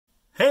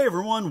Hey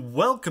everyone,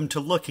 welcome to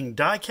Looking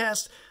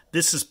Diecast.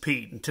 This is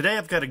Pete, and today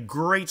I've got a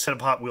great set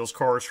of Hot Wheels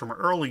cars from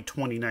early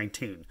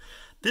 2019.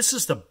 This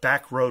is the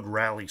Backroad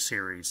Rally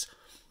series.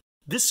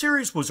 This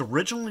series was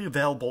originally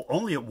available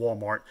only at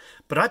Walmart,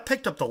 but I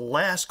picked up the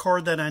last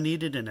car that I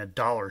needed in a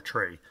Dollar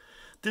Tree.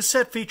 This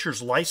set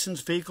features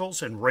licensed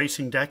vehicles and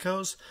racing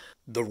decos.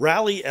 The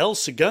Rally El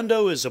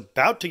Segundo is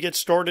about to get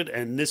started,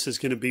 and this is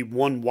going to be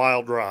one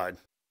wild ride.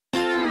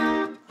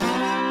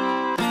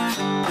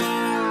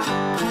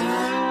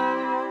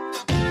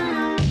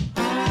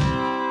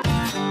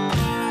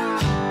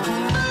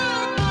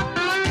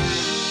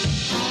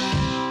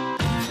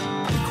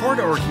 The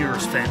car art here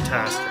is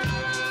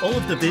fantastic. All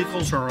of the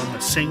vehicles are on the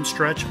same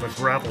stretch of a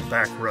gravel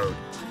back road.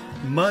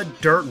 Mud,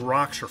 dirt, and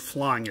rocks are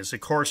flying as the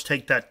cars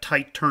take that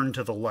tight turn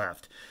to the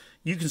left.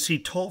 You can see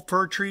tall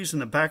fir trees in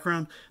the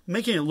background,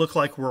 making it look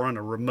like we're on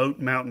a remote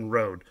mountain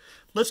road.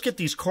 Let's get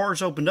these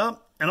cars opened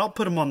up, and I'll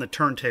put them on the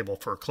turntable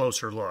for a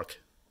closer look.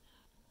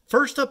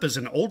 First up is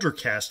an older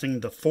casting,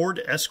 the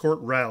Ford Escort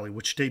Rally,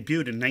 which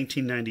debuted in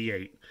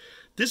 1998.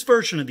 This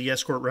version of the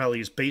Escort Rally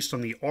is based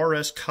on the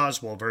RS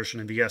Coswell version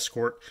of the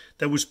Escort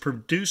that was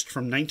produced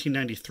from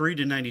 1993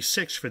 to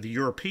 96 for the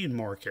European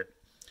market.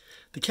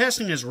 The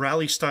casting has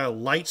rally-style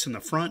lights in the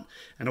front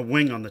and a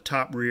wing on the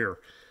top rear.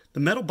 The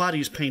metal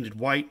body is painted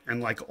white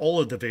and, like all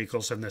of the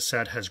vehicles in this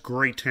set, has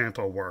great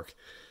tampo work.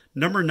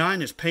 Number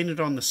 9 is painted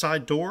on the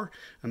side door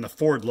and the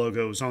Ford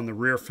logo is on the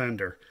rear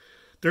fender.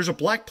 There's a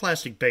black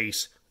plastic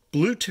base,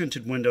 blue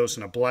tinted windows,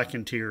 and a black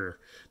interior.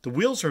 The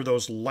wheels are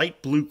those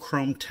light blue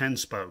chrome 10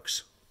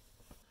 spokes.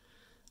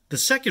 The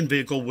second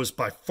vehicle was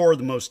by far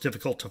the most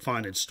difficult to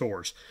find in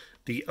stores,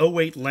 the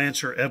 08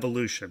 Lancer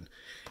Evolution.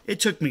 It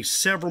took me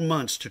several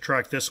months to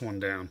track this one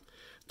down.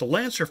 The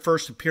Lancer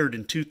first appeared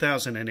in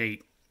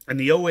 2008, and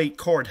the 08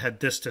 card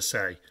had this to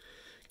say: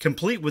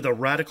 complete with a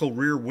radical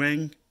rear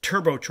wing,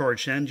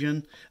 turbocharged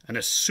engine, and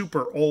a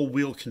super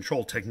all-wheel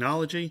control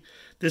technology,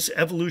 this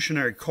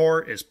evolutionary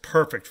car is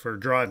perfect for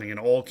driving in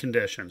all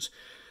conditions.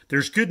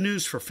 There's good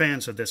news for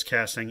fans of this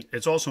casting.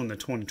 It's also in the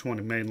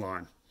 2020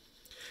 mainline.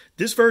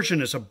 This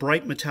version is a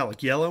bright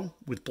metallic yellow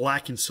with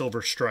black and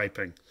silver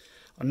striping.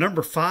 A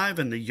number 5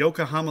 and the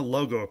Yokohama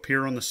logo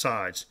appear on the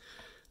sides.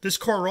 This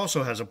car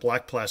also has a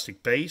black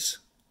plastic base,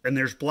 and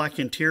there's black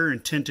interior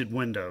and tinted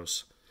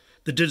windows.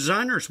 The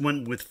designers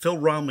went with Phil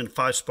Rowman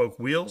 5-spoke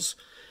wheels,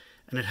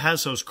 and it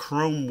has those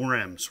chrome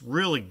rims.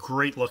 Really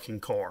great looking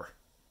car.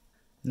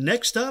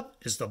 Next up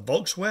is the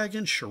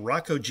Volkswagen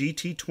Scirocco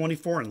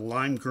GT24 in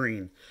lime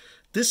green.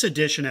 This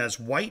edition has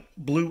white,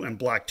 blue, and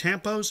black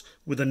tampos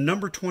with a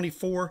number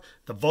 24,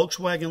 the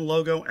Volkswagen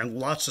logo, and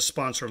lots of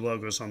sponsor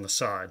logos on the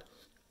side.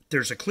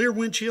 There's a clear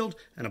windshield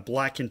and a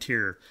black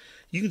interior.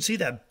 You can see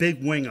that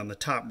big wing on the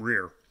top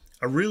rear.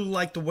 I really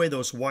like the way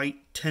those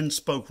white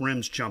 10-spoke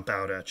rims jump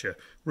out at you.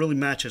 Really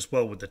matches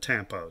well with the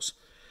tampos.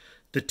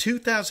 The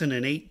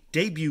 2008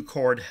 debut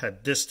card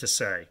had this to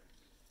say: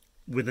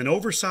 with an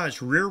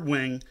oversized rear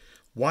wing,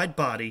 wide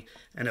body,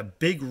 and a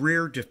big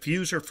rear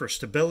diffuser for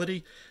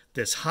stability,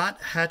 this hot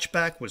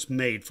hatchback was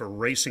made for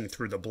racing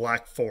through the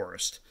Black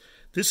Forest.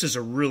 This is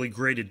a really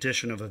great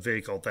addition of a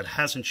vehicle that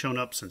hasn't shown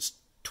up since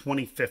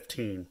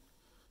 2015.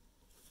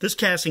 This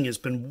casting has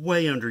been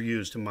way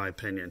underused in my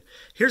opinion.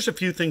 Here's a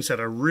few things that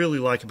I really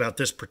like about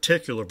this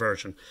particular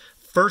version.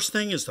 First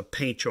thing is the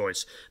paint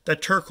choice.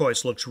 That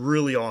turquoise looks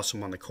really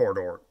awesome on the card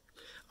art.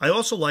 I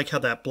also like how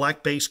that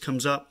black base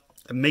comes up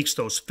and makes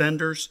those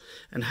fenders,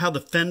 and how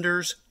the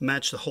fenders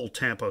match the whole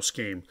tampo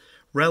scheme.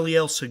 Rally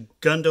El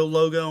Segundo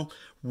logo,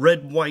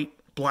 red, white,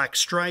 black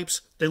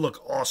stripes, they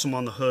look awesome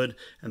on the hood,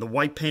 and the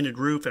white painted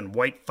roof and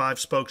white 5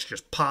 spokes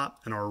just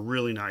pop and are a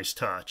really nice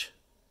touch.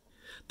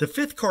 The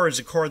fifth car is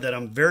a car that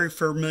I'm very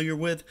familiar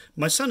with.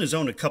 My son has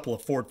owned a couple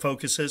of Ford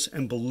Focuses,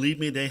 and believe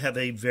me, they have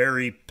a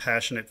very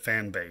passionate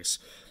fan base.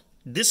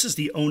 This is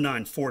the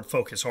 09 Ford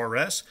Focus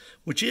RS,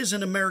 which is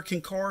an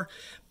American car,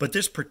 but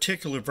this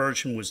particular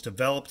version was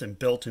developed and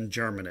built in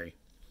Germany.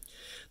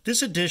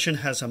 This edition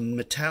has a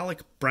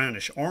metallic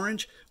brownish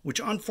orange,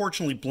 which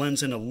unfortunately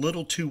blends in a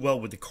little too well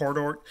with the card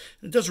art.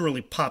 It doesn't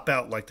really pop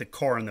out like the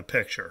car in the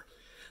picture.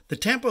 The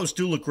tampos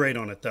do look great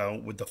on it though,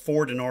 with the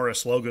Ford and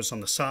RS logos on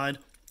the side,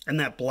 and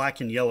that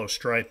black and yellow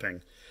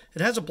striping.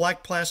 It has a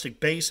black plastic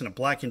base and a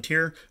black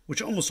interior,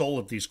 which almost all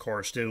of these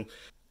cars do.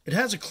 It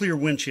has a clear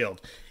windshield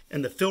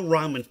and the Phil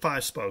Rowman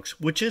 5-spokes,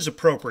 which is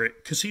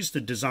appropriate because he's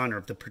the designer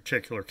of the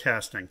particular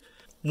casting.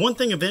 One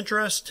thing of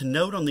interest to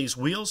note on these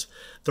wheels,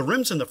 the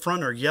rims in the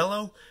front are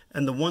yellow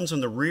and the ones on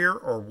the rear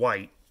are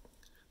white.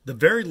 The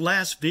very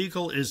last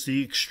vehicle is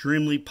the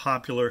extremely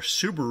popular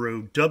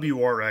Subaru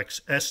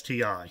WRX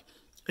STI.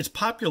 Its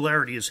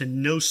popularity is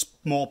in no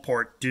small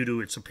part due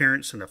to its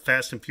appearance in the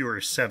Fast and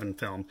Furious 7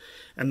 film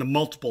and the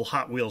multiple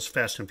Hot Wheels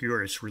Fast and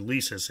Furious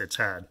releases it's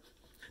had.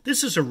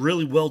 This is a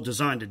really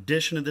well-designed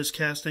edition of this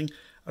casting,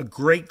 a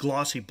great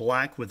glossy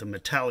black with a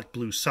metallic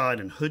blue side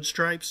and hood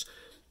stripes.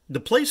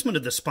 The placement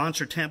of the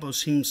sponsor tampo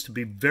seems to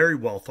be very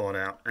well thought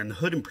out, and the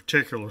hood in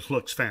particular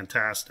looks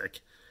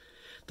fantastic.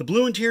 The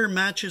blue interior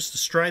matches the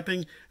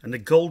striping, and the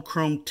gold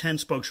chrome 10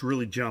 spokes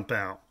really jump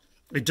out.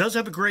 It does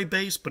have a gray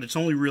base, but it's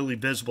only really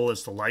visible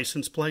as the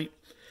license plate.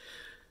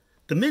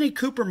 The Mini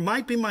Cooper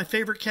might be my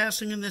favorite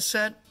casting in this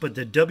set, but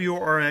the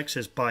WRX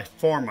is by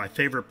far my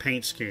favorite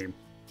paint scheme.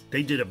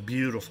 They did a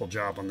beautiful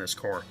job on this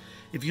car.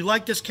 If you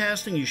like this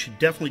casting, you should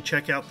definitely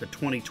check out the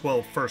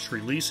 2012 first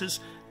releases.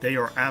 They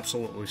are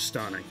absolutely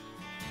stunning.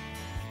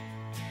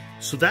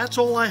 So that's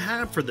all I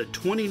have for the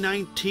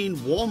 2019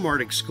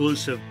 Walmart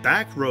exclusive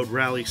Backroad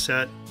Rally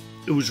set.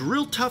 It was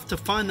real tough to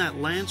find that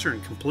Lancer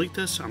and complete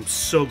this. I'm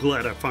so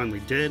glad I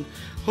finally did.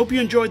 Hope you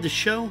enjoyed the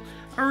show.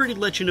 I already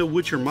let you know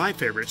which are my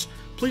favorites.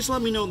 Please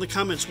let me know in the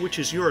comments which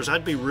is yours.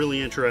 I'd be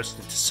really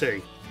interested to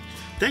see.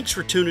 Thanks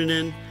for tuning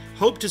in.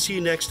 Hope to see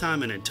you next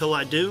time, and until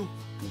I do,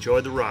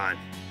 enjoy the ride.